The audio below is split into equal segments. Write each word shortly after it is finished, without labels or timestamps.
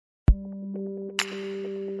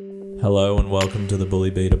Hello and welcome to the Bully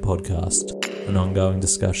Beater podcast, an ongoing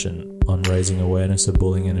discussion on raising awareness of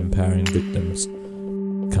bullying and empowering victims.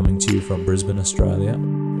 Coming to you from Brisbane, Australia,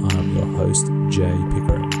 I am your host, Jay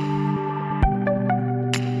Pickering.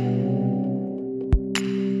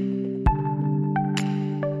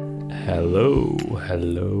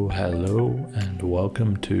 Hello, and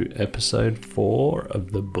welcome to episode 4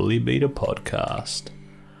 of the Bully Beater podcast.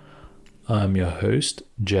 I'm your host,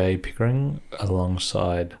 Jay Pickering,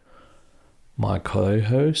 alongside my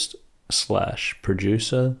co-host /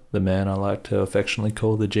 producer, the man I like to affectionately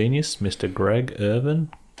call the genius, Mr. Greg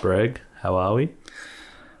Irvin. Greg, how are we?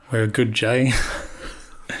 We're good, Jay.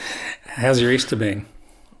 How's your Easter been?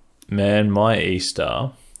 Man, my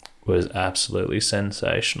Easter was absolutely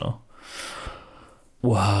sensational.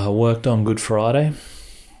 Wow, I worked on Good Friday.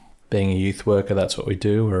 Being a youth worker, that's what we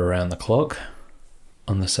do. We're around the clock.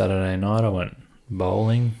 On the Saturday night, I went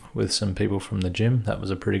bowling with some people from the gym. That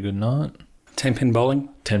was a pretty good night. 10-pin bowling?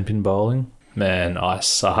 10-pin bowling. Man, I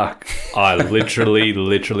suck. I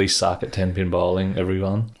literally suck at 10-pin bowling,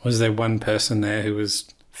 everyone. Was there one person there who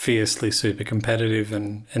was fiercely super competitive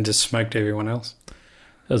and just smoked everyone else?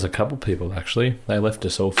 There's a couple people, actually. They left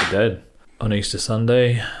us all for dead. On Easter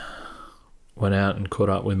Sunday, went out and caught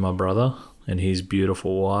up with my brother and his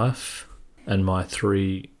beautiful wife and my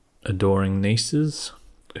 3 adoring nieces,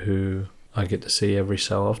 who I get to see every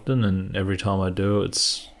so often, and every time I do,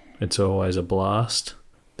 it's always a blast.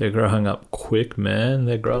 They're growing up quick, man.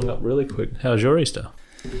 They're growing up really quick. How was your Easter?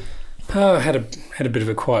 Oh, I had a bit of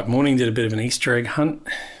a quiet morning, did a bit of an Easter egg hunt.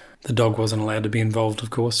 The dog wasn't allowed to be involved,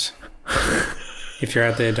 of course. If you're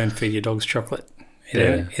out there, don't feed your dogs chocolate.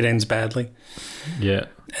 It ends badly. Yeah.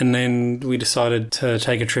 And then we decided to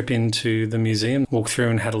take a trip into the museum, walk through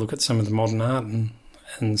and had a look at some of the modern art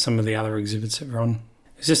and some of the other exhibits that were on.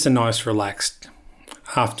 It was just a nice, relaxed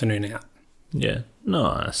afternoon out. Yeah.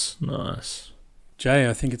 Nice. Jay,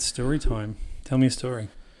 I think it's story time. Tell me a story.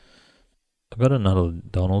 I've got another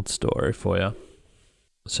Donald story for you.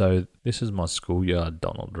 So this is my schoolyard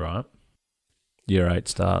Donald, right? Year 8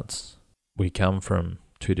 starts. We come from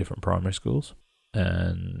 2 different primary schools,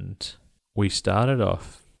 and we started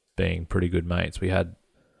off being pretty good mates. We had,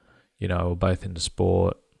 we're both into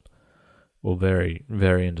sport. We're very,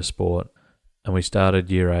 very into sport. And we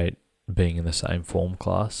started year 8 being in the same form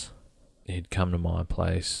class. He'd come to my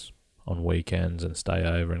place on weekends and stay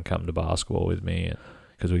over and come to basketball with me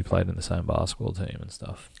because we played in the same basketball team and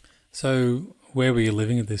stuff. So where were you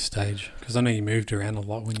living at this stage? Because I know you moved around a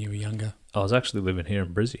lot when you were younger. I was actually living here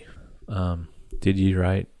in Brizzy. Did year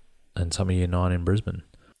 8 and some of year 9 in Brisbane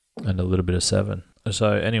and a little bit of 7.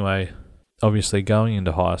 So anyway, obviously going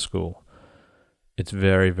into high school, it's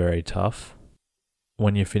very, very tough.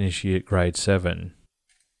 When you finish year grade 7,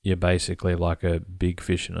 you're basically like a big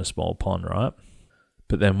fish in a small pond, right?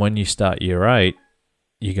 But then when you start year 8,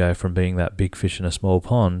 you go from being that big fish in a small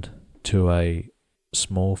pond to a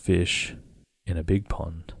small fish in a big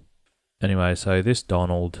pond. Anyway, so this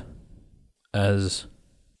Donald, as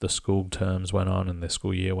the school terms went on and the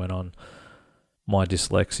school year went on, my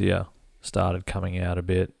dyslexia started coming out a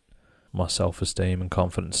bit. My self-esteem and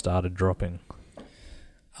confidence started dropping.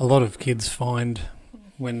 A lot of kids find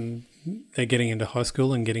when they're getting into high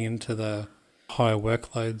school and getting into the higher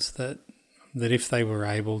workloads that if they were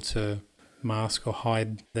able to mask or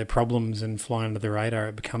hide their problems and fly under the radar,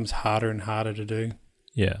 it becomes harder and harder to do.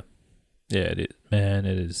 Yeah, it is. Man,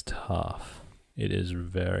 it is tough. It is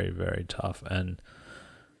very, very tough. And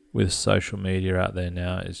with social media out there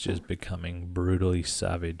now, it's just becoming brutally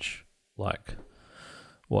savage, like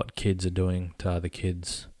what kids are doing to other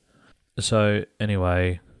kids. So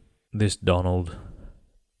anyway, this Donald,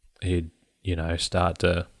 he'd, start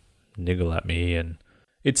to niggle at me, and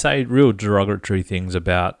he'd say real derogatory things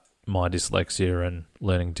about my dyslexia and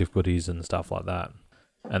learning difficulties and stuff like that.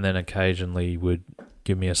 And then occasionally would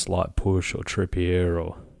give me a slight push or trip here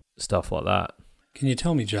or stuff like that. Can you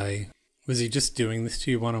tell me, Jay, was he just doing this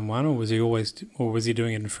to you one-on-one, or was he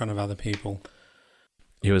doing it in front of other people?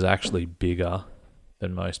 He was actually bigger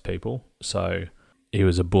than most people, so he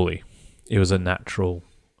was a bully. He was a natural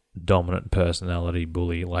dominant personality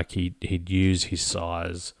bully. Like he'd use his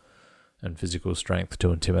size and physical strength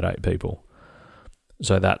to intimidate people.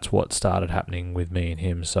 So that's what started happening with me and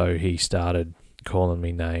him. So he started calling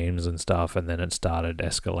me names and stuff, and then it started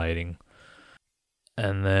escalating.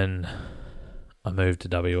 And then I moved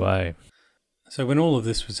to WA. So when all of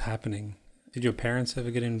this was happening, did your parents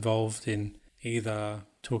ever get involved in either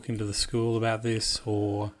talking to the school about this,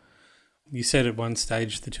 or you said at one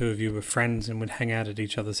stage the two of you were friends and would hang out at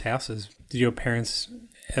each other's houses. Did your parents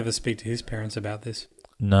ever speak to his parents about this?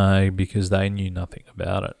 No, because they knew nothing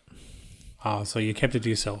about it. Oh, so you kept it to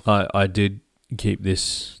yourself. I did keep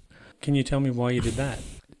this. Can you tell me why you did that?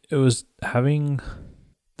 It was having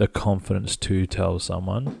the confidence to tell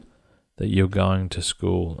someone that you're going to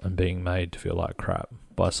school and being made to feel like crap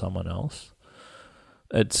by someone else.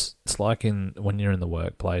 It's like when you're in the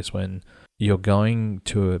workplace, when you're going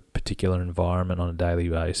to a particular environment on a daily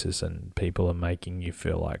basis and people are making you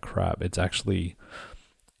feel like crap.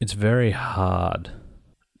 It's very hard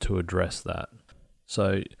to address that.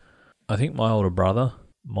 So I think my older brother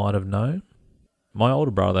might have known. My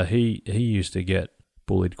older brother, he used to get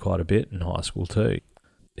bullied quite a bit in high school too.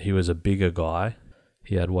 He was a bigger guy.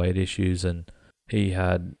 He had weight issues and he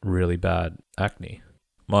had really bad acne.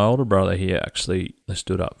 My older brother, he actually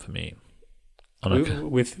stood up for me.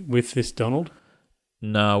 With this Donald?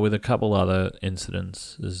 No, with a couple other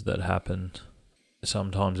incidences that happened.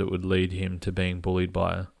 Sometimes it would lead him to being bullied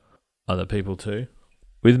by other people too.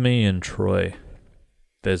 With me and Troy,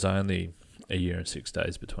 there's only a year and 6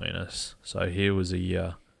 days between us. So he was a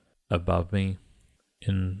year above me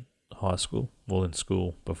in high school, well in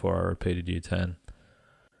school, before I repeated year 10.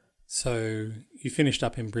 So you finished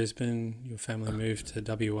up in Brisbane, your family moved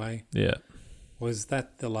to WA. Yeah. Was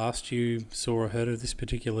that the last you saw or heard of this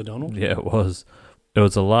particular Donald? Yeah, it was. It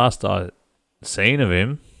was the last I seen of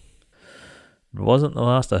him. It wasn't the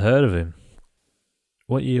last I heard of him.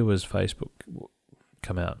 What year was Facebook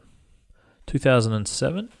come out?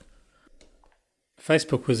 2007?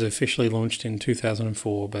 Facebook was officially launched in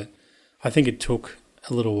 2004, but I think it took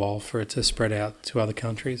a little while for it to spread out to other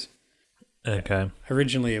countries. Okay.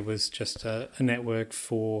 Originally, it was just a network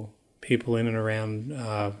for people in and around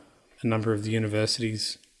a number of the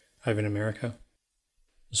universities over in America.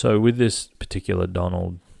 So with this particular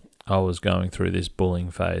Donald, I was going through this bullying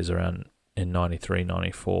phase around in 93,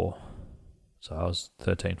 94. So I was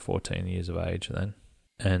 13, 14 years of age then.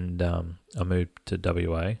 And I moved to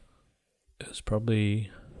WA. It was probably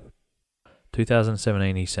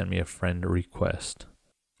 2017, he sent me a friend request.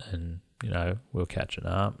 And, we were catching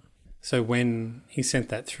up. So when he sent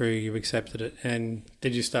that through, you accepted it. And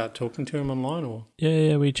did you start talking to him online? Or?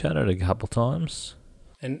 Yeah, we chatted a couple times.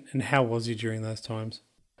 And how was he during those times?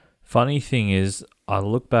 Funny thing is, I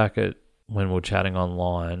look back at when we were chatting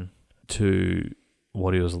online to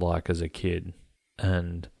what he was like as a kid.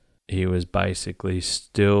 And he was basically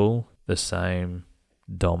still the same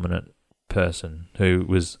dominant person who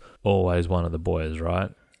was always one of the boys, right?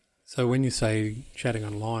 So when you say chatting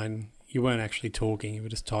online, you weren't actually talking, you were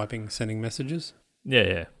just typing, sending messages?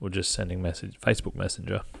 Yeah. We're just sending Facebook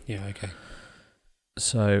Messenger. Yeah, okay.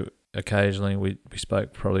 So occasionally we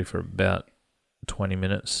spoke probably for about 20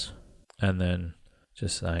 minutes and then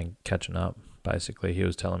just catching up. Basically, he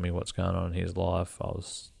was telling me what's going on in his life. I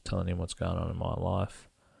was telling him what's going on in my life.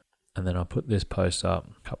 And then I put this post up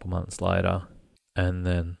a couple months later and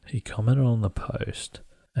then he commented on the post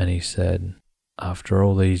and he said, after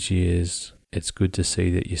all these years, it's good to see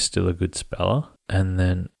that you're still a good speller. And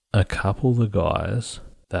then a couple of the guys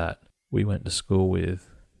that we went to school with,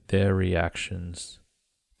 their reactions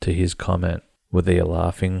to his comment were the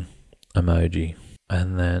laughing emoji.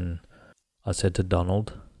 And then I said to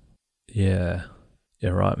Donald, yeah,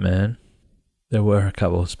 you're right, man. There were a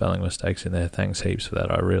couple of spelling mistakes in there. Thanks heaps for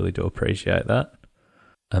that. I really do appreciate that.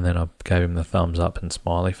 And then I gave him the thumbs up and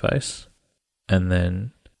smiley face. And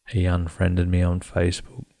then he unfriended me on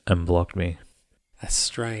Facebook and blocked me. That's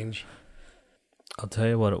strange. I'll tell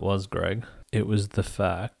you what it was, Greg. It was the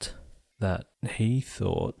fact that he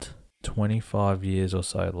thought 25 years or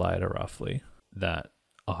so later, roughly, that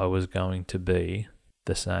I was going to be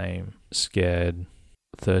the same scared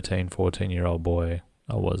 13, 14-year-old boy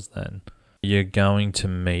I was then. You're going to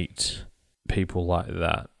meet people like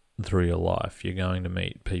that through your life. You're going to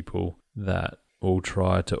meet people that will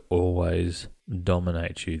try to always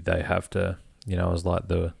dominate you. They have to, it was like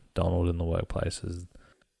the Donald in the workplaces.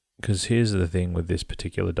 Because here's the thing with this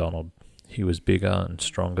particular Donald. He was bigger and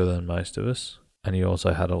stronger than most of us, and he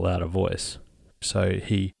also had a louder voice. So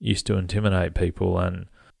he used to intimidate people, and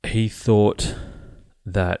he thought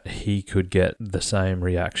that he could get the same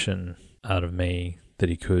reaction out of me that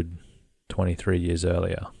he could 23 years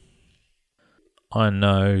earlier. I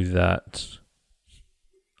know that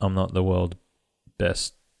I'm not the world's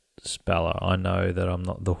best speller. I know that I'm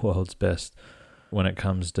not the world's best when it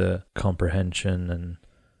comes to comprehension and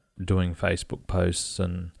doing Facebook posts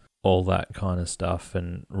and all that kind of stuff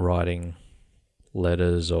and writing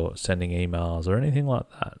letters or sending emails or anything like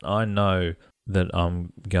that. I know that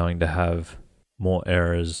I'm going to have more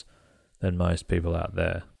errors than most people out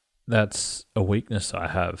there. That's a weakness I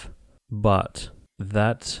have, but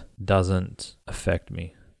that doesn't affect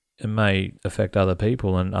me. It may affect other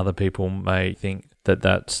people, and other people may think that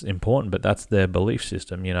that's important, but that's their belief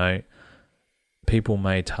system. You know, people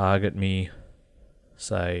may target me,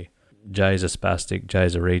 say, Jay's a spastic,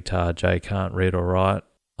 Jay's a retard, Jay can't read or write.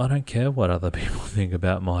 I don't care what other people think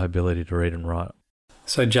about my ability to read and write.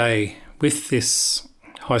 So, Jay, with this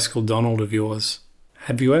high school Donald of yours,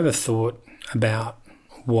 have you ever thought about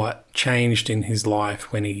what changed in his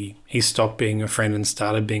life when he stopped being a friend and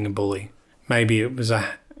started being a bully? Maybe it was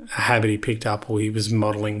a habit he picked up, or he was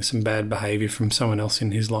modelling some bad behaviour from someone else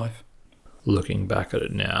in his life. Looking back at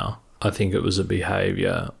it now, I think it was a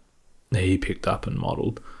behaviour he picked up and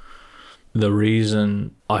modelled. The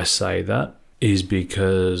reason I say that is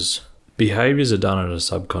because behaviours are done at a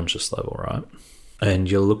subconscious level, right? And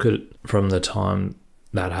you look at it from the time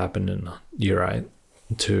that happened in year 8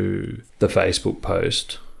 to the Facebook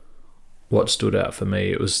post, what stood out for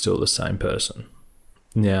me, it was still the same person.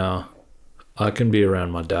 Now, I can be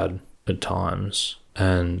around my dad at times,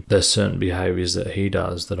 and there's certain behaviours that he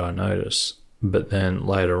does that I notice, but then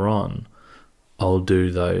later on, I'll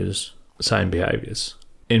do those same behaviours.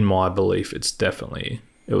 In my belief, it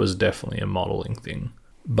was definitely a modelling thing.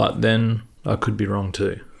 But then I could be wrong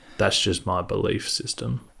too. That's just my belief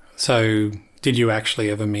system. So, did you actually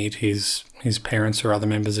ever meet his parents or other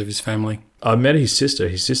members of his family? I met his sister.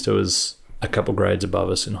 His sister was a couple grades above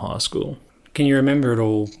us in high school. Can you remember at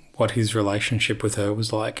all what his relationship with her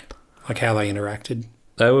was like how they interacted?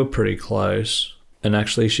 They were pretty close. And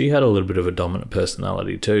actually, she had a little bit of a dominant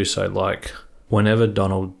personality too. So, like, whenever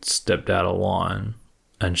Donald stepped out of line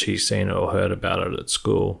and she seen it or heard about it at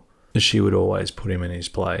school, she would always put him in his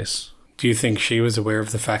place. Do you think she was aware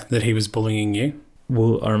of the fact that he was bullying you?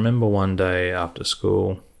 Well, I remember one day after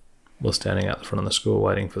school, we're standing out the front of the school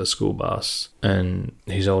waiting for the school bus, and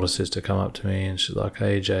his older sister come up to me and she's like,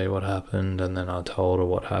 "Hey Jay, what happened?" And then I told her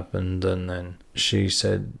what happened, and then she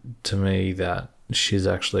said to me that she's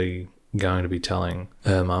actually going to be telling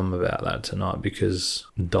her mum about that tonight because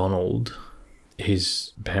Donald,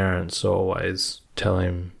 his parents always tell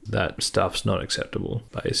him that stuff's not acceptable,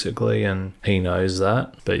 basically, and he knows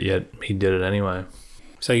that, but yet he did it anyway.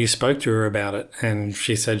 So you spoke to her about it, and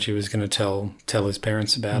she said she was going to tell his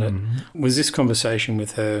parents about it. Was this conversation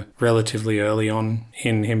with her relatively early on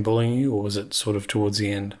in him bullying you, or was it sort of towards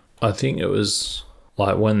the end? I think it was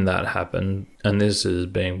like when that happened, and this is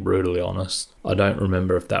being brutally honest, I don't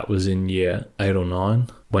remember if that was in year 8 or 9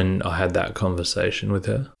 when I had that conversation with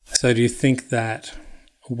her. So do you think that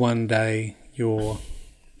one day your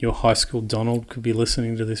high school Donald could be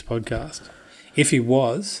listening to this podcast? If he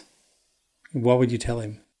was, what would you tell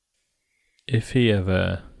him? If he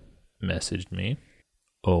ever messaged me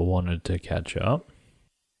or wanted to catch up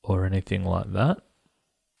or anything like that,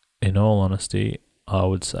 in all honesty, I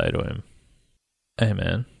would say to him, "Hey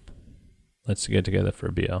man, let's get together for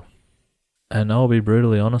a beer." And I'll be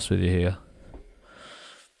brutally honest with you here.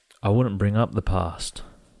 I wouldn't bring up the past,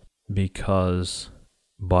 because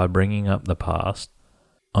by bringing up the past,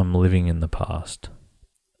 I'm living in the past.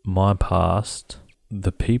 My past,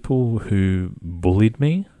 the people who bullied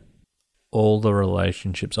me, all the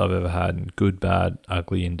relationships I've ever had, good, bad,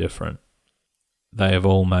 ugly, indifferent, they have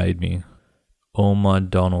all made me. All my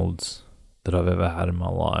Donalds that I've ever had in my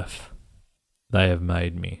life, they have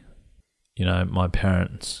made me. You know, my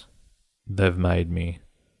parents, they've made me.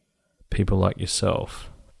 People like yourself,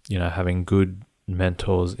 you know, having good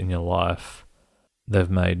mentors in your life, they've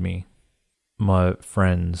made me. My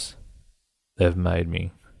friends, they've made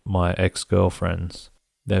me. My ex-girlfriends,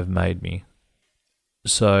 they've made me.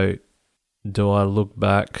 So, do I look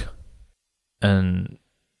back and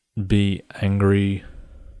be angry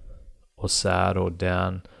or sad or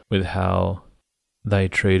down with how they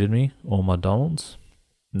treated me or my Donalds?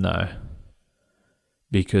 No.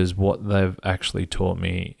 Because what they've actually taught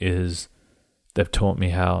me is they've taught me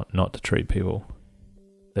how not to treat people.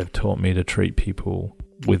 They've taught me to treat people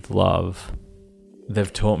with love.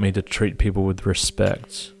 They've taught me to treat people with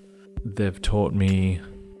respect. They've taught me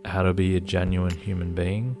how to be a genuine human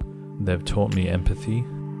being. They've taught me empathy,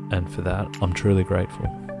 and for that, I'm truly grateful.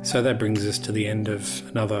 So that brings us to the end of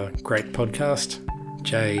another great podcast.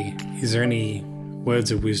 Jay, is there any words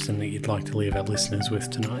of wisdom that you'd like to leave our listeners with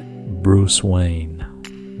tonight? Bruce Wayne,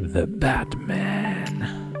 the Batman.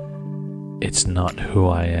 It's not who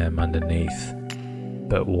I am underneath,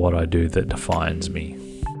 but what I do that defines me.